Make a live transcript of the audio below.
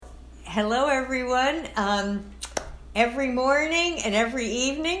Hello, everyone. Every morning and every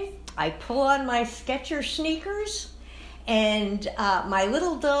evening, I pull on my Skechers sneakers, and my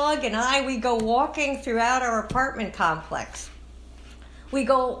little dog and I, we go walking throughout our apartment complex. We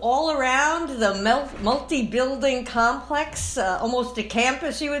go all around the multi-building complex, almost a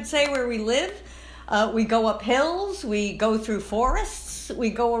campus, you would say, where we live. We go up hills, we go through forests, we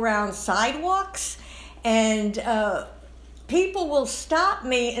go around sidewalks, and people will stop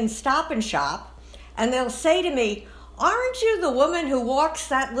me in Stop and Shop, and they'll say to me, "Aren't you the woman who walks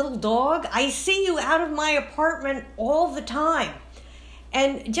that little dog? I see you out of my apartment all the time."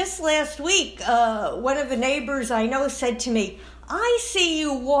 And just last week, one of the neighbors I know said to me, "I see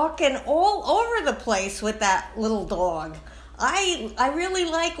you walking all over the place with that little dog. I really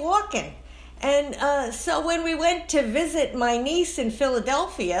like walking." And so when we went to visit my niece in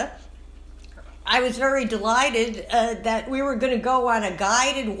Philadelphia, I was very delighted that we were going to go on a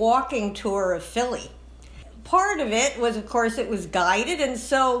guided walking tour of Philly. Part of it was, of course, it was guided, and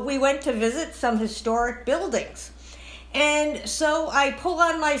so we went to visit some historic buildings. And so I pulled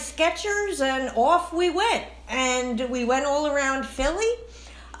on my Skechers and off we went. And we went all around Philly,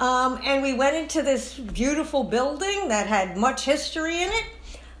 and we went into this beautiful building that had much history in it.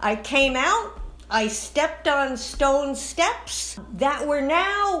 I came out. I stepped on stone steps that were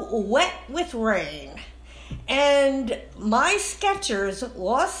now wet with rain. And my Skechers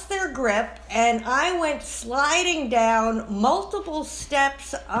lost their grip, and I went sliding down multiple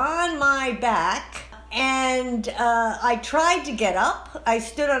steps on my back. And I tried to get up. I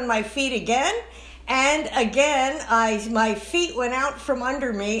stood on my feet again. And again, my feet went out from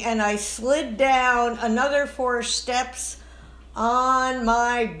under me, and I slid down another 4 steps on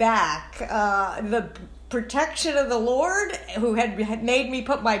my back. The protection of the Lord, who had made me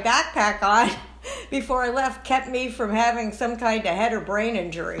put my backpack on before I left, kept me from having some kind of head or brain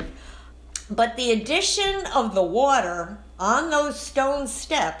injury. But the addition of the water on those stone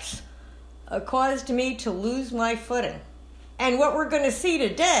steps caused me to lose my footing. And what we're going to see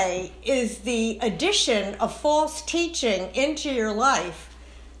today is the addition of false teaching into your life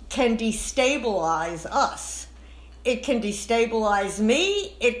can destabilize us. It can destabilize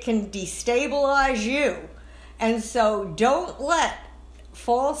me. It can destabilize you. And so don't let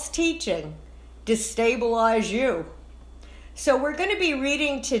false teaching destabilize you. So we're going to be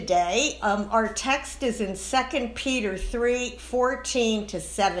reading today. Our text is in 2 Peter 3:14 to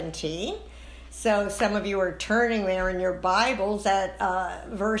 17. So some of you are turning there in your Bibles. That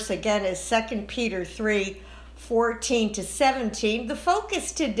verse again is 2 Peter 3:14 to 17. The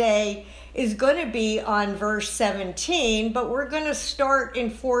focus today is going to be on verse 17, but we're going to start in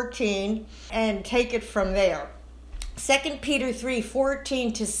 14 and take it from there. 2 Peter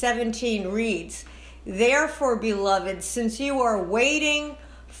 3:14 to 17 reads, "Therefore, beloved, since you are waiting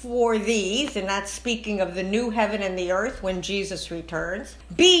for these," and that's speaking of the new heaven and the earth when Jesus returns,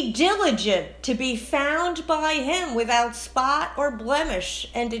 "be diligent to be found by him without spot or blemish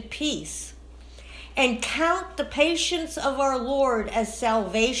and at peace. And count the patience of our Lord as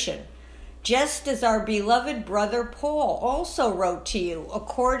salvation, just as our beloved brother Paul also wrote to you,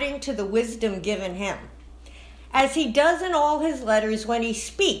 according to the wisdom given him, as he does in all his letters when he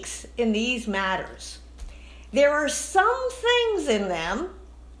speaks in these matters. There are some things in them,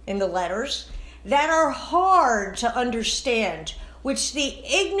 in the letters, that are hard to understand, which the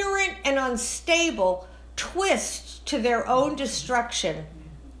ignorant and unstable twist to their own destruction,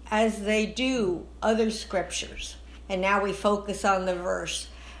 as they do other scriptures." And now we focus on the verse.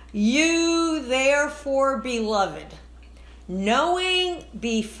 "You therefore, beloved, knowing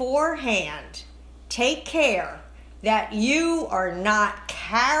beforehand, take care that you are not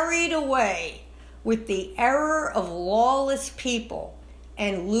carried away with the error of lawless people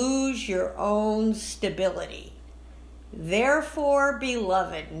and lose your own stability. Therefore,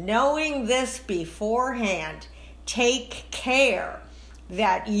 beloved, knowing this beforehand, take care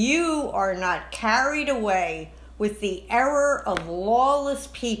that you are not carried away with the error of lawless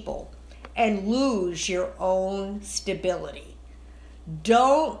people and lose your own stability."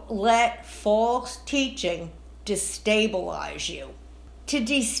 Don't let false teaching destabilize you. To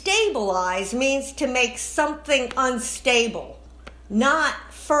destabilize means to make something unstable, not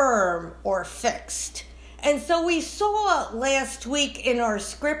firm or fixed. And so we saw last week in our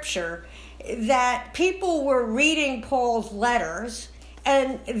scripture that people were reading Paul's letters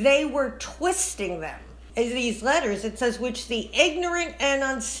and they were twisting them. In these letters, it says, which the ignorant and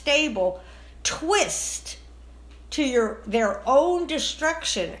unstable twist to their own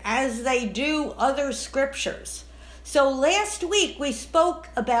destruction as they do other scriptures. So last week we spoke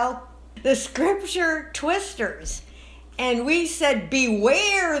about the scripture twisters. And we said,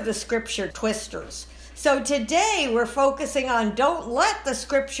 beware the scripture twisters. So today we're focusing on don't let the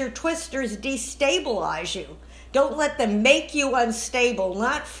scripture twisters destabilize you. Don't let them make you unstable,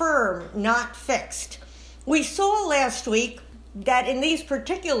 not firm, not fixed. We saw last week that in these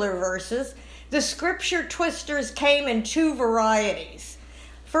particular verses, the scripture twisters came in two varieties.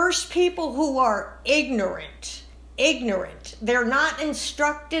 First, people who are ignorant. They're not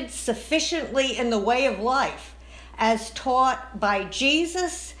instructed sufficiently in the way of life as taught by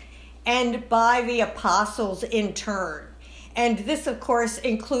Jesus and by the apostles in turn. And this, of course,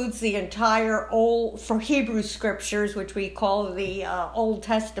 includes the entire for Hebrew scriptures, which we call the Old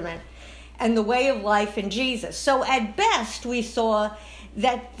Testament, and the way of life in Jesus. So at best, we saw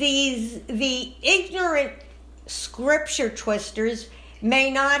that the ignorant scripture twisters may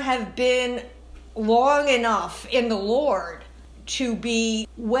not have been long enough in the Lord to be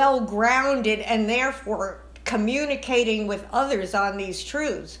well grounded and therefore communicating with others on these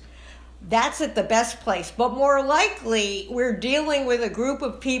truths. That's at the best place. But more likely, we're dealing with a group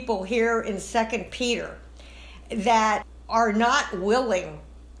of people here in 2 Peter that are not willing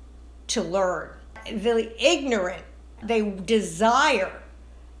to learn. The ignorant, they desire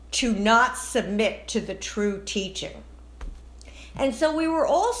to not submit to the true teaching. And so we were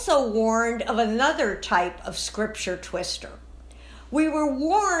also warned of another type of scripture twister. We were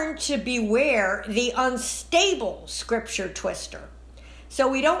warned to beware the unstable scripture twister. So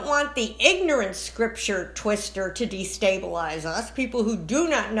we don't want the ignorant scripture twister to destabilize us, people who do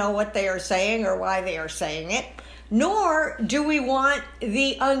not know what they are saying or why they are saying it, nor do we want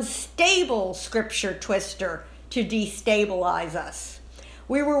the unstable scripture twister to destabilize us.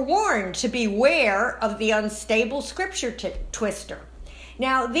 We were warned to beware of the unstable scripture twister.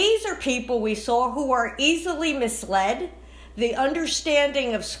 Now, these are people we saw who are easily misled. The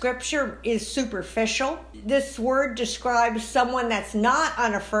understanding of scripture is superficial. This word describes someone that's not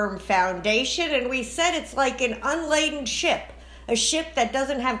on a firm foundation, and we said it's like an unladen ship, a ship that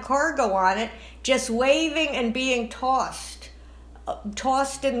doesn't have cargo on it, just waving and being tossed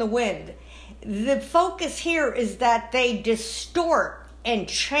in the wind. The focus here is that they distort and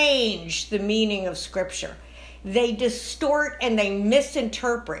change the meaning of scripture. They distort and they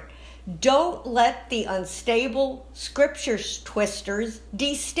misinterpret. Don't let the unstable scriptures twisters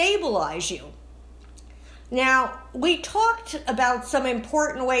destabilize you. Now, we talked about some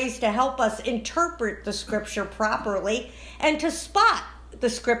important ways to help us interpret the scripture properly and to spot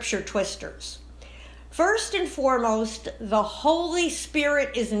the scripture twisters. First and foremost, the Holy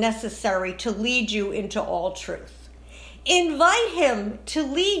Spirit is necessary to lead you into all truth. Invite Him to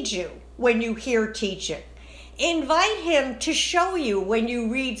lead you when you hear teaching. Invite Him to show you when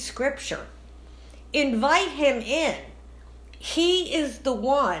you read scripture. Invite Him in. He is the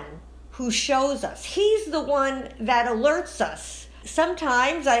one who shows us. He's the one that alerts us.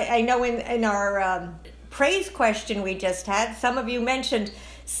 Sometimes, I know in our praise question we just had, some of you mentioned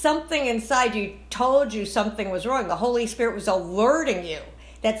something inside you told you something was wrong. The Holy Spirit was alerting you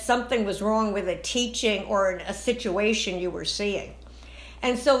that something was wrong with a teaching or a situation you were seeing.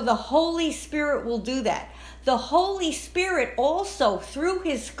 And so the Holy Spirit will do that. The Holy Spirit also, through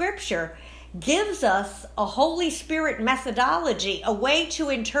His scripture, gives us a Holy Spirit methodology, a way to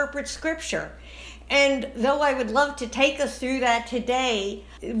interpret scripture. And though I would love to take us through that today,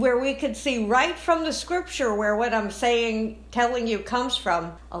 where we could see right from the scripture where what I'm telling you comes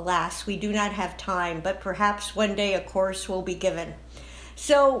from, alas, we do not have time, but perhaps one day a course will be given.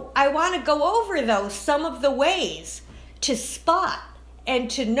 So I want to go over, though, some of the ways to spot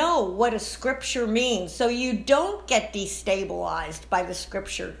and to know what a scripture means so you don't get destabilized by the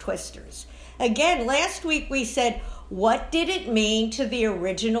scripture twisters. Again, last week we said, what did it mean to the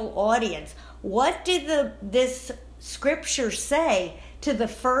original audience? What did this scripture say to the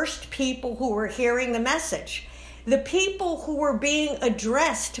first people who were hearing the message? The people who were being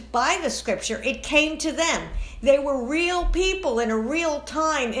addressed by the scripture, it came to them. They were real people in a real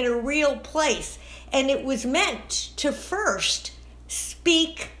time, in a real place. And it was meant to first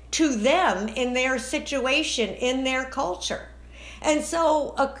speak to them in their situation, in their culture. And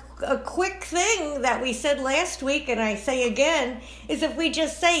so a quick thing that we said last week, and I say again, is if we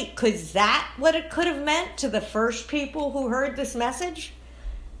just say, is that what it could have meant to the first people who heard this message?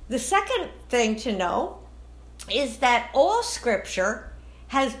 The second thing to know is that all scripture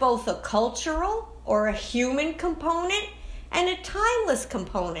has both a cultural or a human component and a timeless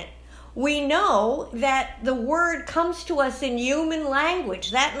component. We know that the word comes to us in human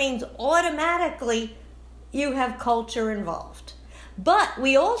language. That means automatically you have culture involved. But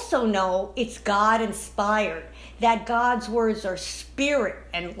we also know it's God-inspired. that God's words are spirit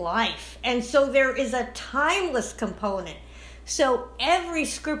and life. And so there is a timeless component. So every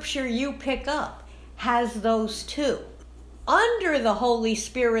scripture you pick up has those two. Under the Holy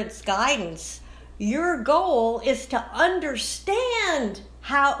Spirit's guidance, your goal is to understand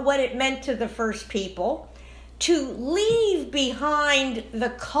what it meant to the first people, to leave behind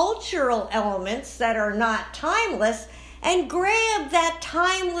the cultural elements that are not timeless, and grab that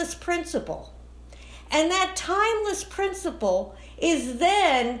timeless principle. And that timeless principle is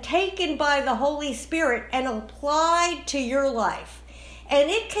then taken by the Holy Spirit and applied to your life. And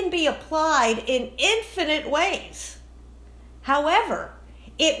it can be applied in infinite ways. However,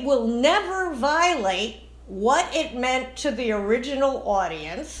 it will never violate what it meant to the original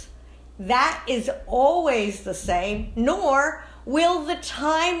audience. That is always the same, nor will the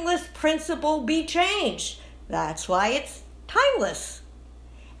timeless principle be changed. That's why it's timeless.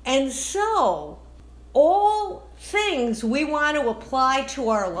 And so, all things we want to apply to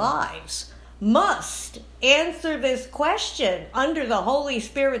our lives must answer this question under the Holy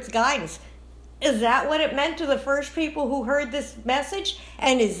Spirit's guidance. Is that what it meant to the first people who heard this message?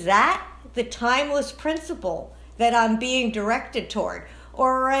 And is that the timeless principle that I'm being directed toward?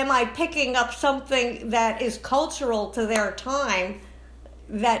 Or am I picking up something that is cultural to their time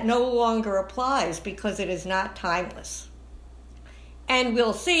that no longer applies because it is not timeless? And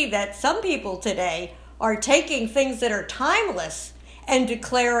we'll see that some people today are taking things that are timeless and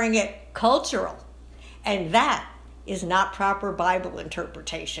declaring it cultural. And that is not proper Bible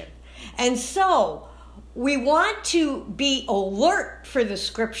interpretation. And so we want to be alert for the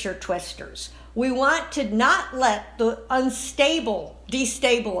scripture twisters. We want to not let the unstable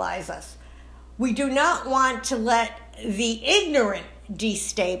destabilize us. We do not want to let the ignorant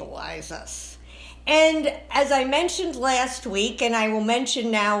destabilize us. And as I mentioned last week, and I will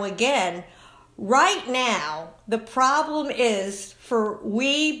mention now again, right now, the problem is for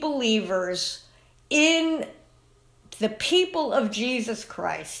we believers in the people of Jesus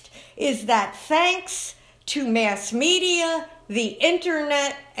Christ is that thanks to mass media, the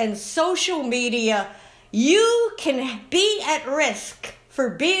internet, and social media, you can be at risk for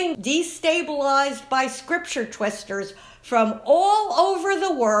being destabilized by scripture twisters from all over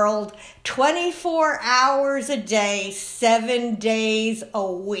the world, 24 hours a day, 7 days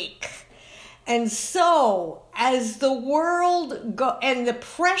a week. And so, as the world and the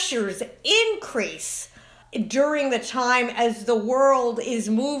pressures increase during the time as the world is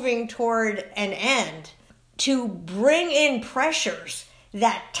moving toward an end, to bring in pressures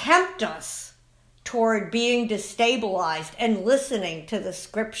that tempt us toward being destabilized and listening to the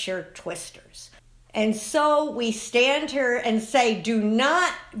scripture twisters. And so we stand here and say, do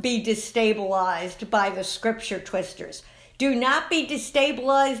not be destabilized by the scripture twisters. Do not be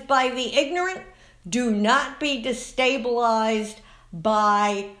destabilized by the ignorant. Do not be destabilized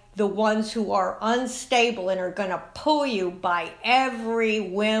by the ones who are unstable and are going to pull you by every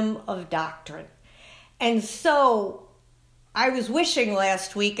whim of doctrine. And so I was wishing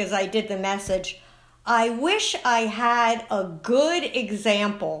last week as I did the message, I wish I had a good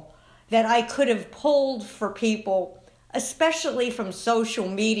example that I could have pulled for people, especially from social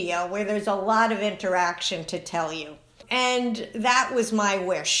media where there's a lot of interaction to tell you. And that was my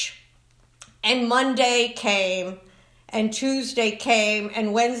wish. And Monday came, and Tuesday came,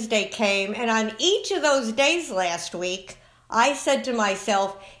 and Wednesday came, and on each of those days last week, I said to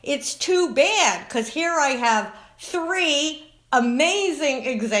myself, it's too bad, because here I have 3 amazing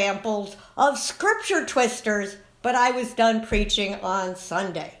examples of scripture twisters, but I was done preaching on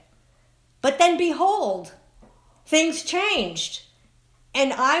Sunday. But then behold, things changed,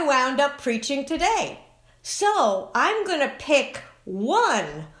 and I wound up preaching today. So I'm going to pick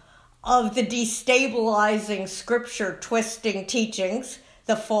one of the destabilizing scripture twisting teachings,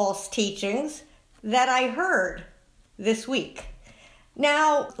 the false teachings, that I heard this week.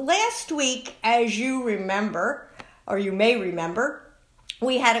 Now, last week, as you remember, or you may remember,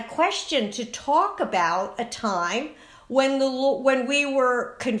 we had a question to talk about a time when we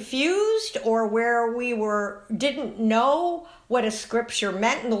were confused or where we didn't know what a scripture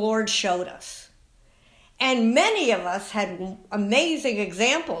meant, and the Lord showed us. And many of us had amazing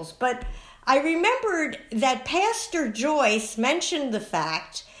examples, but I remembered that Pastor Joyce mentioned the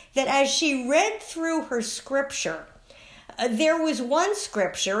fact that as she read through her scripture, there was one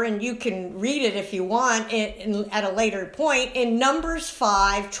scripture, and you can read it if you want at a later point, in Numbers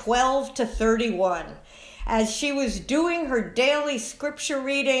 5:12-31. As she was doing her daily scripture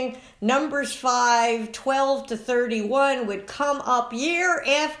reading, Numbers 5:12-31 would come up year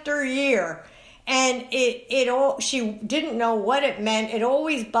after year. And she didn't know what it meant. It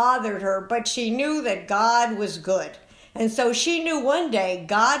always bothered her, but she knew that God was good. And so she knew one day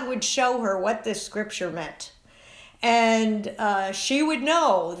God would show her what this scripture meant. And she would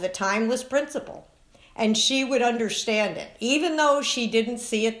know the timeless principle. And she would understand it, even though she didn't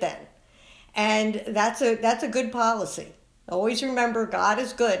see it then. And that's a good policy. Always remember God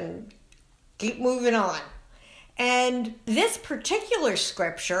is good and keep moving on. And this particular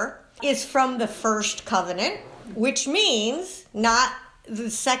scripture is from the first covenant, which means not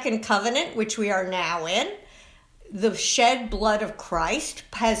the second covenant, which we are now in. The shed blood of Christ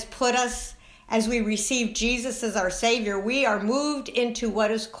has put us, as we receive Jesus as our Savior, we are moved into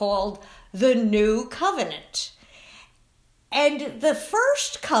what is called the new covenant. And the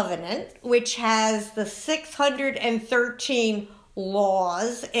first covenant, which has the 613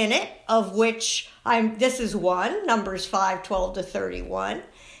 laws in it, of which this is one, Numbers 5:12-31.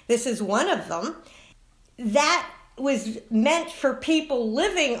 This is one of them. That was meant for people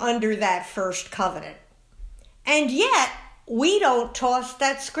living under that first covenant. And yet, we don't toss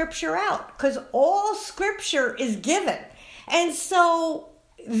that scripture out because all scripture is given. And so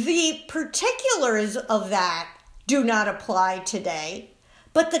the particulars of that do not apply today,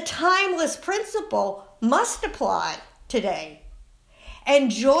 but the timeless principle must apply today.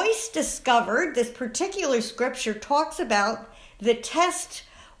 And Joyce discovered this particular scripture talks about the test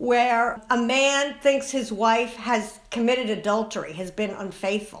where a man thinks his wife has committed adultery, has been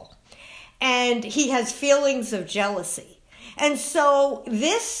unfaithful, and he has feelings of jealousy. And so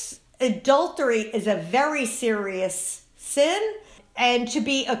this adultery is a very serious sin, and to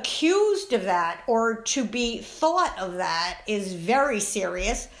be accused of that or to be thought of that is very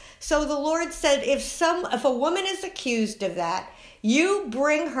serious. So the Lord said, if a woman is accused of that, you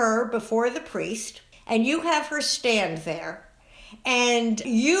bring her before the priest and you have her stand there and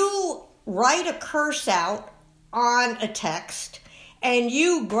you write a curse out on a text and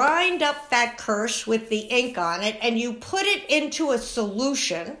you grind up that curse with the ink on it and you put it into a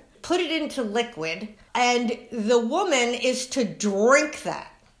solution, put it into liquid, and the woman is to drink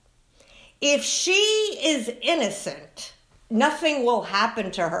that. If she is innocent, nothing will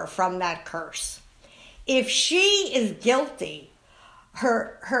happen to her from that curse. If she is guilty,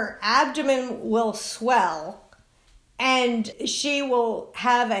 her abdomen will swell and she will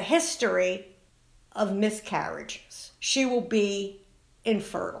have a history of miscarriages. She will be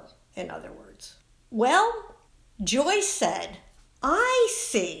infertile, in other words. Well, Joyce said, I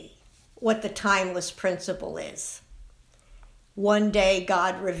see what the timeless principle is. One day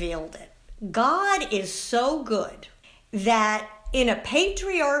God revealed it. God is so good that in a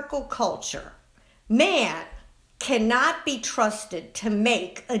patriarchal culture, man cannot be trusted to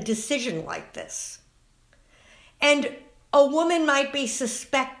make a decision like this. And a woman might be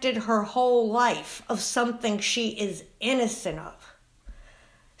suspected her whole life of something she is innocent of.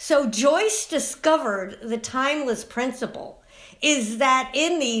 So Joyce discovered the timeless principle is that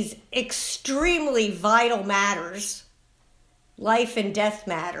in these extremely vital matters, life and death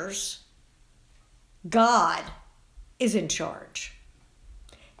matters, God is in charge.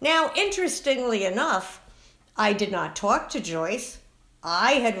 Now, interestingly enough, I did not talk to Joyce.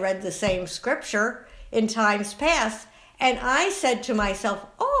 I had read the same scripture in times past, and I said to myself,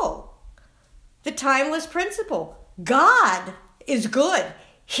 oh, the timeless principle. God is good.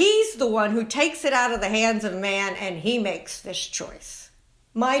 He's the one who takes it out of the hands of man, and he makes this choice.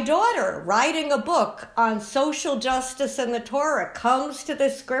 My daughter, writing a book on social justice and the Torah, comes to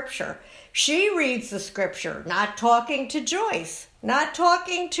this scripture. She reads the scripture, not talking to Joyce, not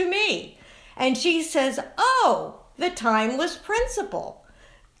talking to me. And she says, oh, the timeless principle.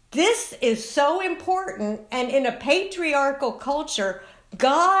 This is so important, and in a patriarchal culture,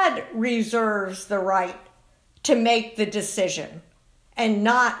 God reserves the right to make the decision and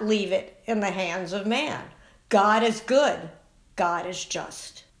not leave it in the hands of man. God is good. God is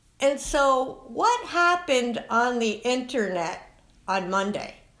just. And so what happened on the internet on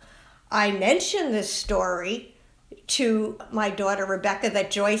Monday? I mentioned this story to my daughter Rebecca that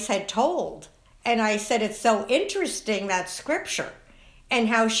Joyce had told. And I said, it's so interesting, that scripture, and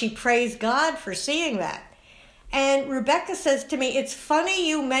how she praised God for seeing that. And Rebecca says to me, it's funny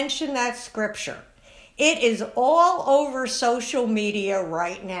you mention that scripture. It is all over social media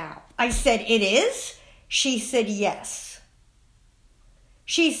right now. I said, it is? She said, yes.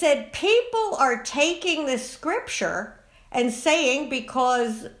 She said, people are taking this scripture and saying,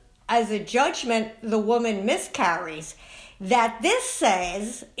 because as a judgment, the woman miscarries, that this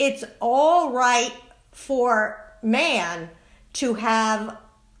says it's all right for man to have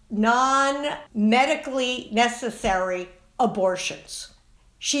non-medically necessary abortions.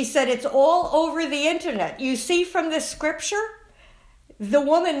 She said it's all over the internet. You see from this scripture, the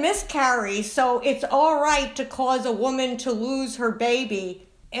woman miscarries, so it's all right to cause a woman to lose her baby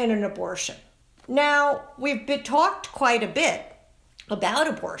in an abortion. Now, we've talked quite a bit about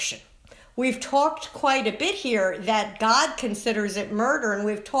abortion. We've talked quite a bit here that God considers it murder, and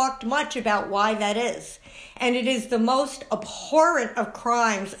we've talked much about why that is. And it is the most abhorrent of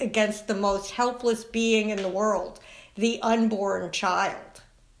crimes against the most helpless being in the world, the unborn child.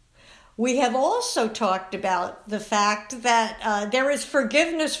 We have also talked about the fact that there is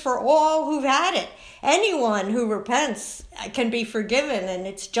forgiveness for all who've had it. Anyone who repents can be forgiven, and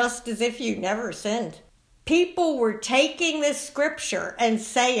it's just as if you never sinned. People were taking this scripture and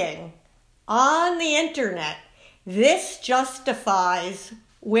saying on the internet, this justifies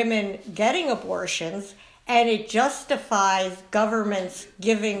women getting abortions, and it justifies governments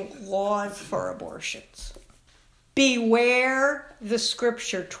giving laws for abortions. Beware the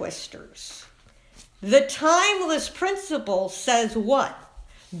scripture twisters. The timeless principle says what?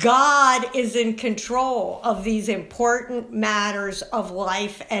 God is in control of these important matters of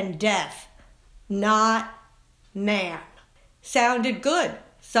life and death, not man. Sounded good.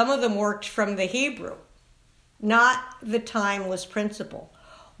 Some of them worked from the Hebrew, not the timeless principle.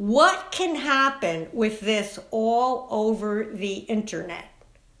 What can happen with this all over the internet?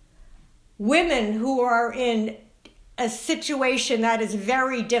 Women who are in a situation that is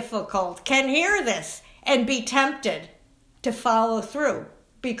very difficult can hear this and be tempted to follow through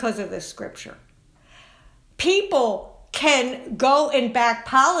because of this scripture. People can go and back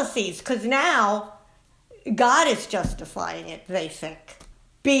policies because now God is justifying it, they think.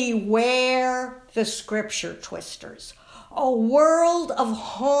 Beware the scripture twisters. A world of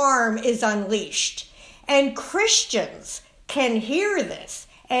harm is unleashed, and Christians can hear this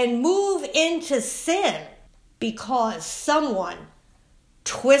and move into sin because someone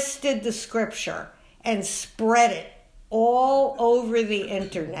twisted the scripture and spread it all over the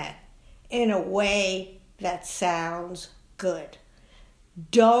internet in a way that sounds good.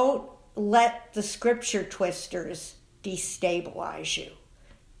 Don't let the scripture twisters destabilize you.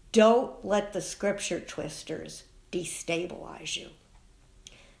 Don't let the scripture twisters destabilize you.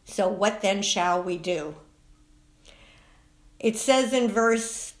 So what then shall we do? It says in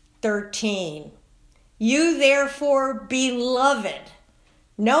verse 13, you therefore, beloved,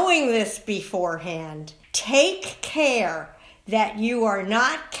 knowing this beforehand, take care that you are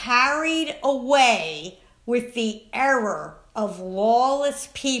not carried away with the error of lawless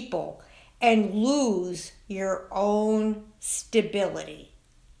people and lose your own stability.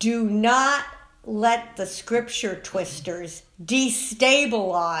 Do not let the scripture twisters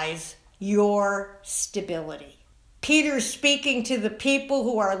destabilize your stability. Peter's speaking to the people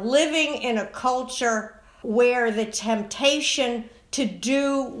who are living in a culture where the temptation to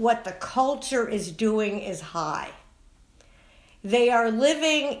do what the culture is doing is high. They are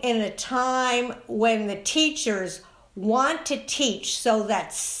living in a time when the teachers want to teach so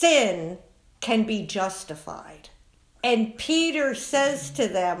that sin can be justified. And Peter says to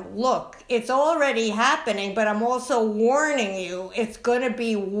them, look, it's already happening, but I'm also warning you, it's going to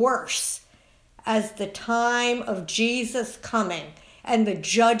be worse as the time of Jesus coming and the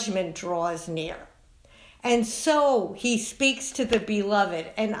judgment draws near. And so he speaks to the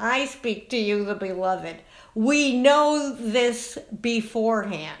beloved, and I speak to you, the beloved. We know this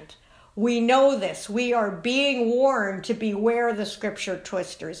beforehand. We know this. We are being warned to beware the scripture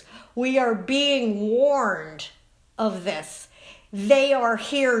twisters. We are being warned of this. They are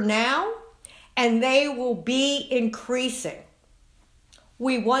here now, and they will be increasing.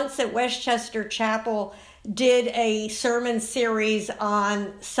 We once at Westchester Chapel did a sermon series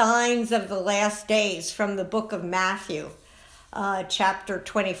on signs of the last days from the book of Matthew, chapter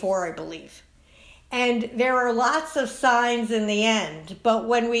 24, I believe. And there are lots of signs in the end, but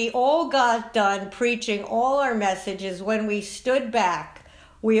when we all got done preaching all our messages, when we stood back,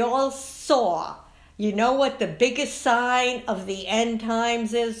 we all saw, you know what the biggest sign of the end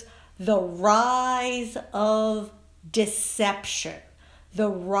times is? The rise of deception. The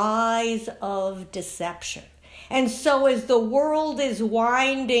rise of deception. And so as the world is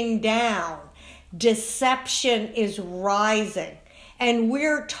winding down, deception is rising. And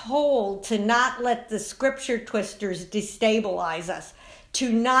we're told to not let the scripture twisters destabilize us,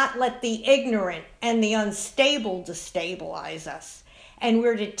 to not let the ignorant and the unstable destabilize us. And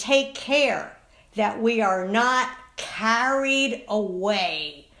we're to take care that we are not carried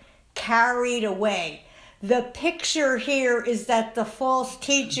away. Carried away. The picture here is that the false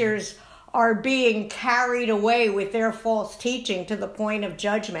teachers are being carried away with their false teaching to the point of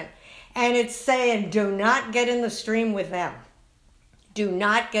judgment. And it's saying, do not get in the stream with them. Do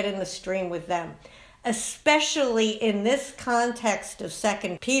not get in the stream with them, especially in this context of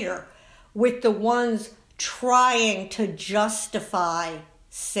 2 Peter, with the ones trying to justify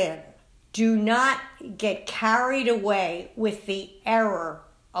sin. Do not get carried away with the error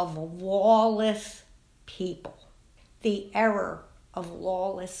of lawless people. The error of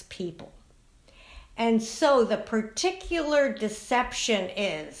lawless people. And so the particular deception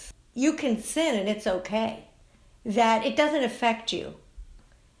is, you can sin and it's okay. That it doesn't affect you.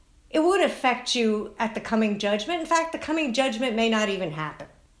 It won't affect you at the coming judgment. In fact, the coming judgment may not even happen.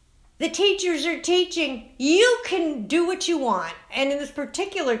 The teachers are teaching, you can do what you want. And in this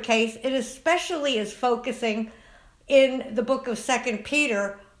particular case, it especially is focusing in the book of 2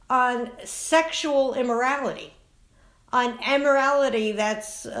 Peter on sexual immorality. On immorality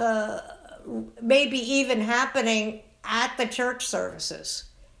that's maybe even happening at the church services.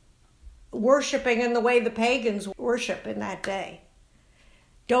 Worshiping in the way the pagans worship in that day.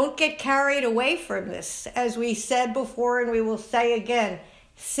 Don't get carried away from this. As we said before, and we will say again,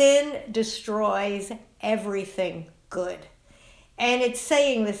 sin destroys everything good. And it's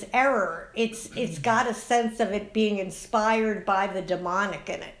saying this error, it's got a sense of it being inspired by the demonic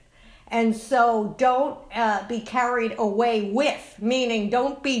in it. And so don't be carried away with, meaning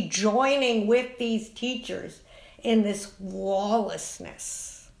don't be joining with these teachers in this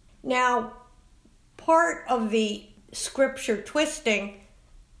lawlessness. Now, part of the scripture twisting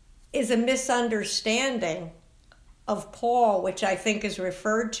is a misunderstanding of Paul, which I think is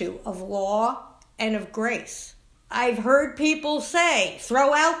referred to, of law and of grace. I've heard people say,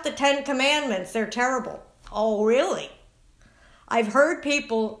 throw out the 10 Commandments, they're terrible. Oh, really? I've heard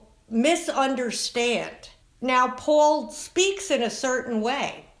people misunderstand. Now, Paul speaks in a certain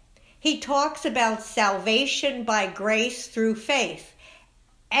way. He talks about salvation by grace through faith.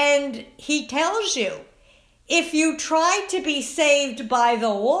 And he tells you, if you try to be saved by the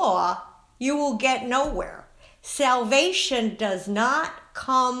law, you will get nowhere. Salvation does not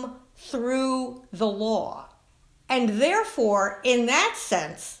come through the law. And therefore, in that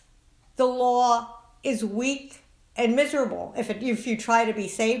sense, the law is weak and miserable if you try to be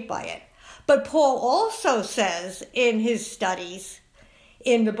saved by it. But Paul also says in his studies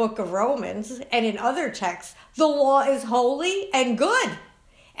in the book of Romans and in other texts, the law is holy and good.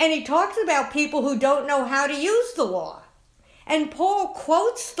 And he talks about people who don't know how to use the law. And Paul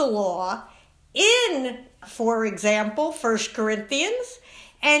quotes the law in, for example, 1 Corinthians,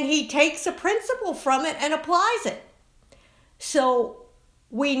 and he takes a principle from it and applies it. So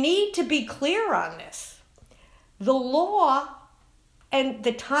we need to be clear on this. The law and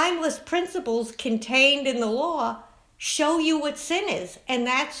the timeless principles contained in the law show you what sin is, and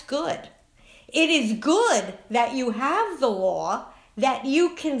that's good. It is good that you have the law, that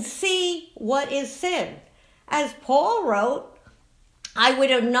you can see what is sin. As Paul wrote, I would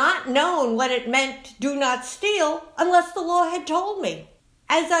have not known what it meant, do not steal, unless the law had told me.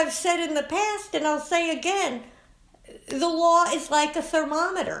 As I've said in the past, and I'll say again, the law is like a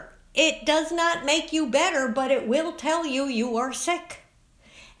thermometer. It does not make you better, but it will tell you you are sick.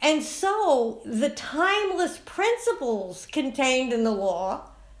 And so the timeless principles contained in the law,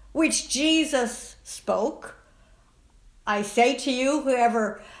 which Jesus spoke, I say to you,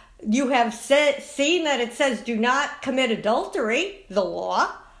 whoever you have seen that it says, do not commit adultery, the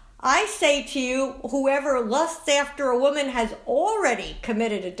law. I say to you, whoever lusts after a woman has already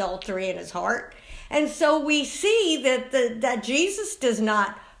committed adultery in his heart. And so we see that Jesus does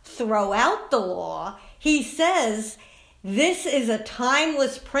not throw out the law. He says this is a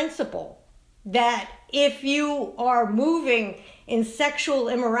timeless principle, that if you are moving in sexual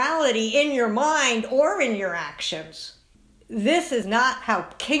immorality in your mind or in your actions, this is not how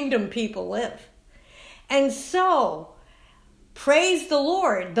kingdom people live. And so, praise the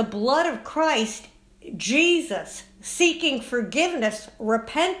Lord, the blood of Christ, Jesus, seeking forgiveness,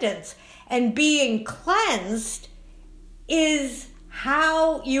 repentance, and being cleansed is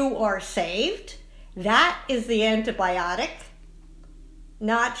how you are saved. That is the antibiotic,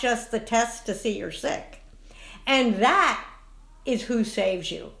 not just the test to see you're sick. And that is who saves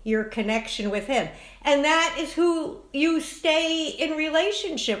you, your connection with him. And that is who you stay in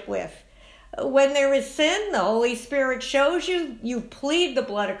relationship with. When there is sin, the Holy Spirit shows you, you plead the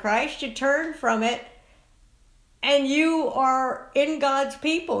blood of Christ, you turn from it, and you are in God's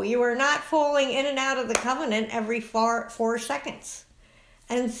people. You are not falling in and out of the covenant every 4 seconds.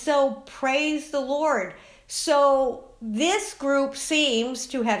 And so praise the Lord. So this group seems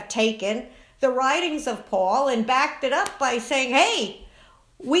to have taken the writings of Paul and backed it up by saying, hey,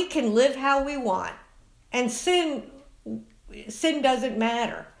 we can live how we want. And sin doesn't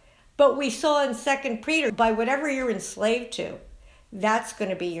matter. But we saw in 2 Peter, by whatever you're enslaved to, that's going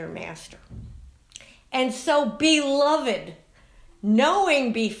to be your master. And so, beloved,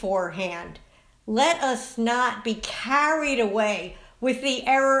 knowing beforehand, let us not be carried away with the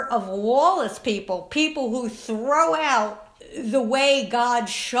error of lawless people who throw out the way God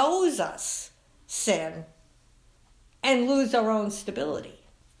shows us sin and lose our own stability.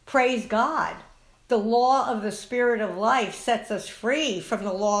 Praise God. The law of the Spirit of life sets us free from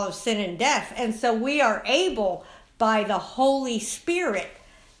the law of sin and death. And so we are able, by the Holy Spirit,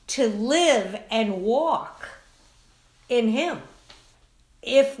 to live and walk in Him.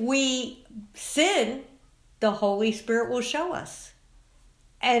 If we sin, the Holy Spirit will show us.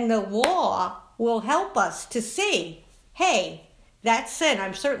 And the law will help us to see, hey, that's sin.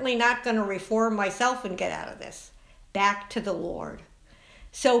 I'm certainly not going to reform myself and get out of this. Back to the Lord.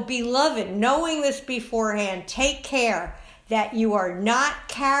 So, beloved, knowing this beforehand, take care that you are not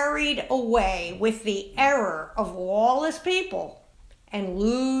carried away with the error of lawless people and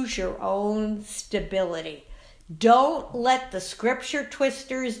lose your own stability. Don't let the scripture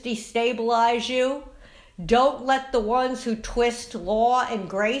twisters destabilize you. Don't let the ones who twist law and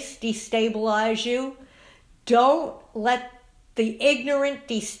grace destabilize you. Don't let the ignorant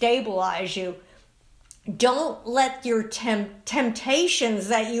destabilize you. Don't let your temptations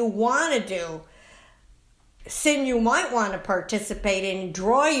that you want to do, sin you might want to participate in,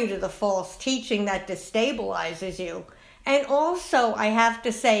 draw you to the false teaching that destabilizes you. And also, I have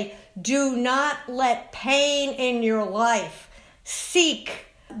to say, do not let pain in your life seek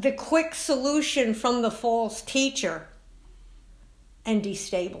the quick solution from the false teacher and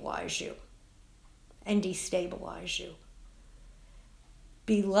destabilize you.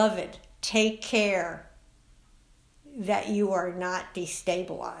 Beloved, take care that you are not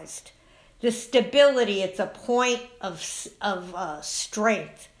destabilized. The stability, it's a point of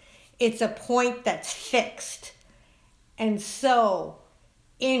strength. It's a point that's fixed. And so,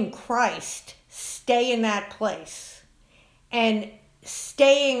 in Christ, stay in that place. And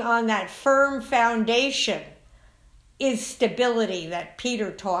staying on that firm foundation is stability that Peter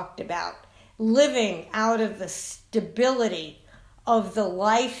talked about. Living out of the stability of the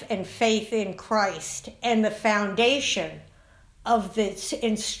life and faith in Christ and the foundation of the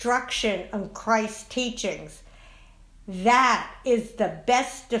instruction of Christ's teachings. That is the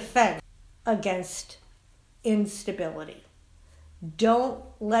best defense against instability. Don't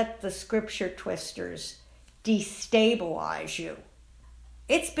let the scripture twisters destabilize you.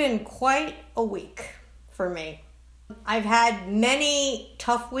 It's been quite a week for me. I've had many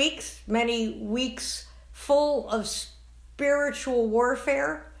tough weeks, many weeks full of spiritual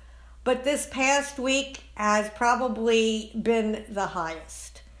warfare, but this past week has probably been the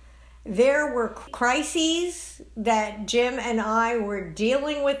highest. There were crises that Jim and I were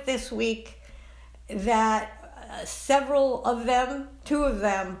dealing with this week that several of them, 2 of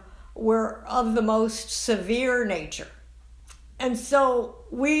them, were of the most severe nature. And so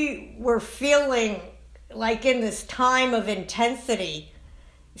we were feeling like in this time of intensity,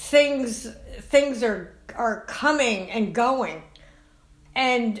 things are coming and going.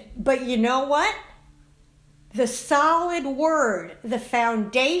 But you know what? The solid word, the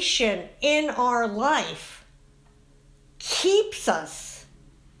foundation in our life keeps us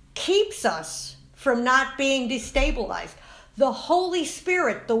from not being destabilized. The Holy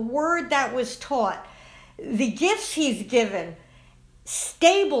Spirit, the word that was taught, the gifts He's given,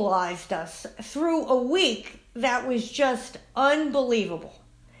 stabilized us through a week that was just unbelievable.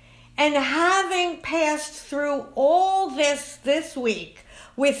 And having passed through all this week,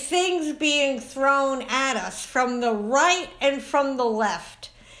 with things being thrown at us from the right and from the left,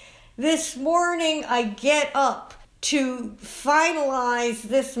 this morning I get up to finalize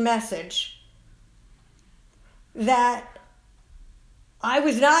this message that I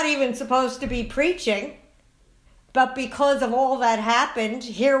was not even supposed to be preaching, but because of all that happened,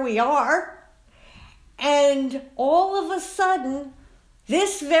 here we are. And all of a sudden,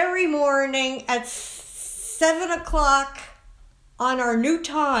 this very morning at 7 o'clock on our new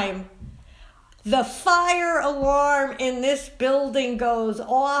time, the fire alarm in this building goes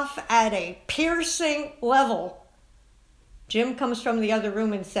off at a piercing level. Jim comes from the other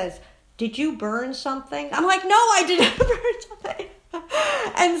room and says, "Did you burn something?" I'm like, "No, I didn't burn something."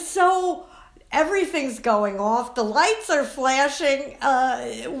 And so everything's going off. The lights are flashing.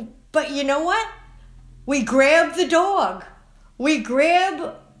 But you know what? We grab the dog. We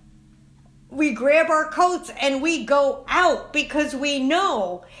grab our coats and we go out, because we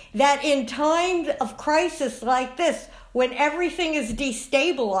know that in times of crisis like this, when everything is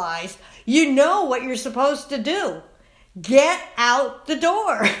destabilized, you know what you're supposed to do. Get out the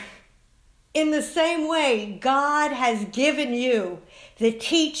door. In the same way, God has given you the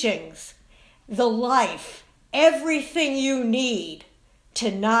teachings, the life, everything you need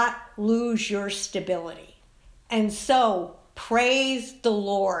to not lose your stability. And so, praise the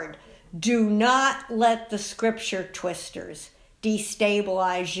Lord. Do not let the scripture twisters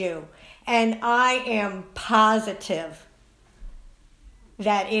destabilize you. And I am positive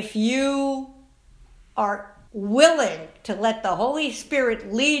that if you are willing to let the Holy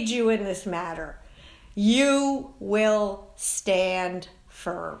Spirit lead you in this matter, you will stand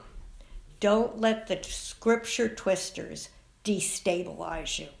firm. Don't let the scripture twisters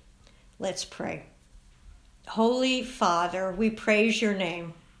destabilize you. Let's pray. Holy Father, we praise your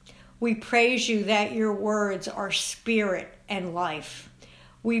name. We praise you that your words are spirit and life.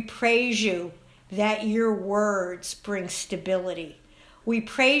 We praise you that your words bring stability. We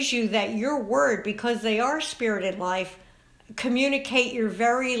praise you that your word, because they are spirit and life, communicate your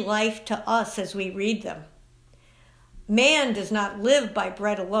very life to us as we read them. Man does not live by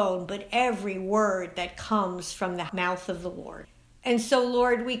bread alone, but every word that comes from the mouth of the Lord. And so,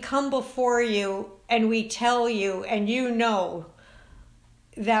 Lord, we come before you and we tell you, and you know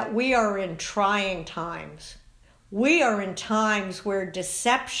that we are in trying times. We are in times where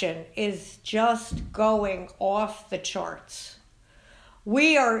deception is just going off the charts.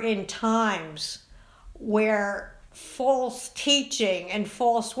 We are in times where false teaching and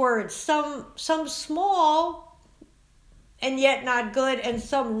false words, some small and yet not good, and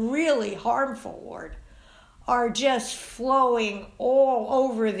some really harmful, Lord, are just flowing all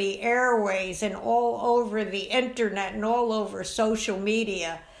over the airways and all over the internet and all over social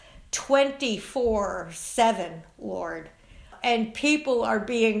media 24/7, Lord. And people are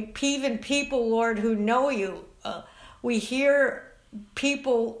being, even people, Lord, who know you. We hear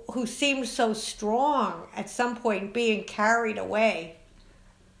people who seem so strong at some point being carried away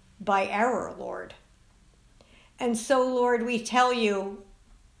by error, Lord. And so, Lord, we tell you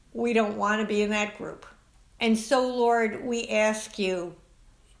we don't want to be in that group. And so, Lord, we ask you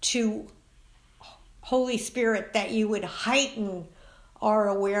to, Holy Spirit, that you would heighten our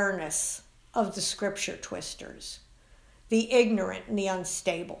awareness of the scripture twisters, the ignorant and the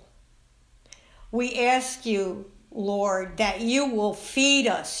unstable. We ask you, Lord, that you will feed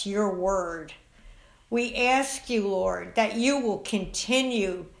us your word. We ask you, Lord, that you will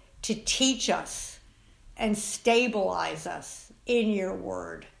continue to teach us and stabilize us in your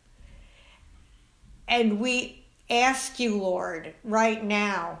word. And we ask you, Lord, right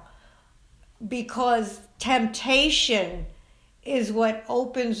now, because temptation is what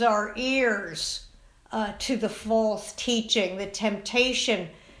opens our ears to the false teaching, the temptation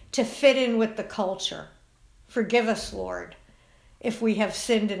to fit in with the culture. Forgive us, Lord, if we have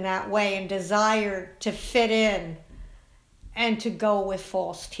sinned in that way and desired to fit in and to go with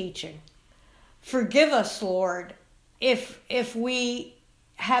false teaching. Forgive us, Lord, if we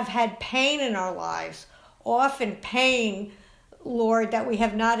have had pain in our lives, often pain, Lord, that we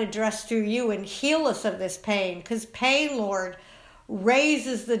have not addressed through you, and heal us of this pain, because pain, Lord,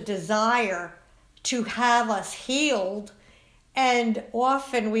 raises the desire to have us healed, and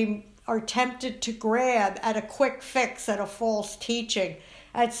often we are tempted to grab at a quick fix, at a false teaching,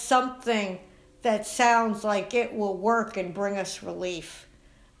 at something that sounds like it will work and bring us relief.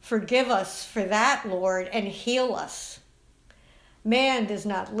 Forgive us for that, Lord, and heal us. Man does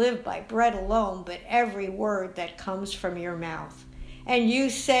not live by bread alone, but every word that comes from your mouth. And you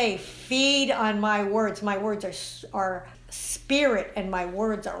say, feed on my words. My words are spirit and my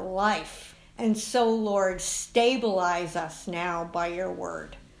words are life. And so, Lord, stabilize us now by your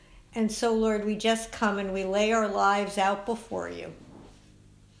word. And so, Lord, we just come and we lay our lives out before you.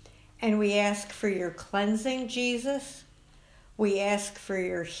 And we ask for your cleansing, Jesus. We ask for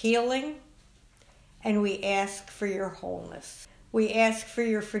your healing. And we ask for your wholeness. We ask for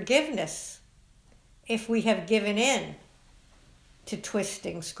your forgiveness if we have given in to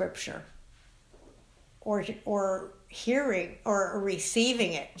twisting scripture or hearing or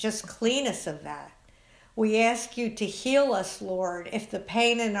receiving it. Just clean us of that. We ask you to heal us, Lord, if the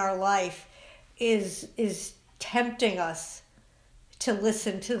pain in our life is tempting us to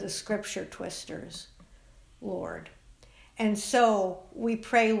listen to the scripture twisters, Lord. And so we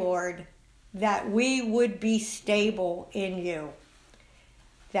pray, Lord, that we would be stable in you.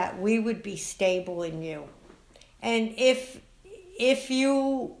 That we would be stable in you. And if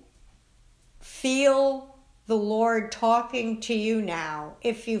you feel the Lord talking to you now,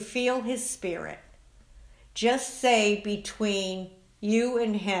 if you feel his spirit, just say between you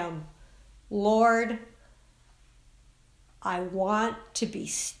and him, Lord, I want to be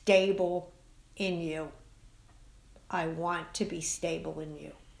stable in you. I want to be stable in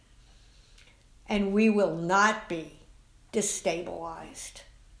you. and we will not be destabilized.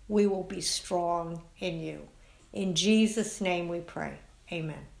 We will be strong in you. In Jesus' name we pray.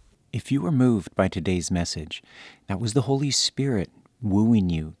 Amen. If you were moved by today's message, that was the Holy Spirit wooing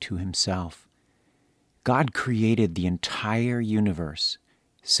you to himself. God created the entire universe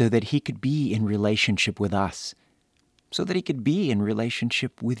so that he could be in relationship with us, so that he could be in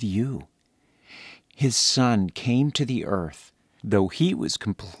relationship with you. His Son came to the earth. Though he was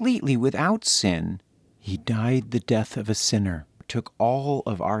completely without sin, he died the death of a sinner, took all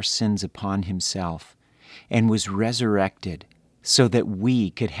of our sins upon himself, and was resurrected so that we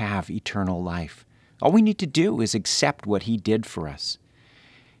could have eternal life. All we need to do is accept what he did for us.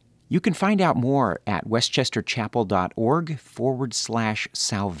 You can find out more at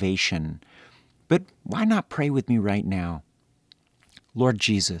westchesterchapel.org/salvation. But why not pray with me right now? Lord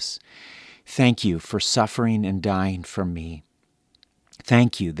Jesus, thank you for suffering and dying for me.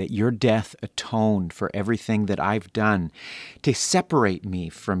 Thank you that your death atoned for everything that I've done to separate me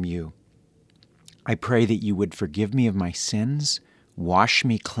from you. I pray that you would forgive me of my sins, wash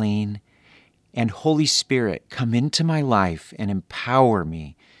me clean, and Holy Spirit, come into my life and empower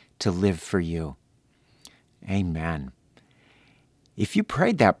me to live for you. Amen. If you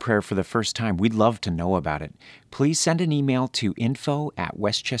prayed that prayer for the first time, we'd love to know about it. Please send an email to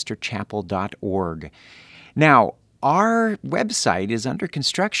info@westchesterchapel.org. Now, our website is under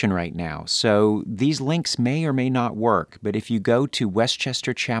construction right now, so these links may or may not work. But if you go to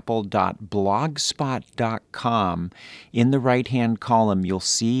westchesterchapel.blogspot.com, in the right-hand column, you'll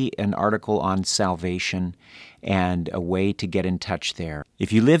see an article on salvation and a way to get in touch there.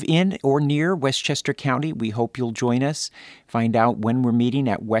 If you live in or near Westchester County, we hope you'll join us. Find out when we're meeting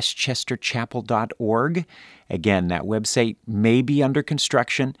at westchesterchapel.org. Again, that website may be under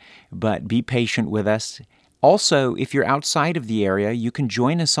construction, but be patient with us. Also, if you're outside of the area, you can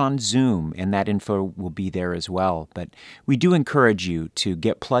join us on Zoom, and that info will be there as well. But we do encourage you to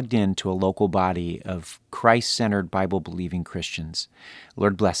get plugged into a local body of Christ-centered, Bible-believing Christians.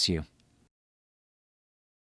 Lord bless you.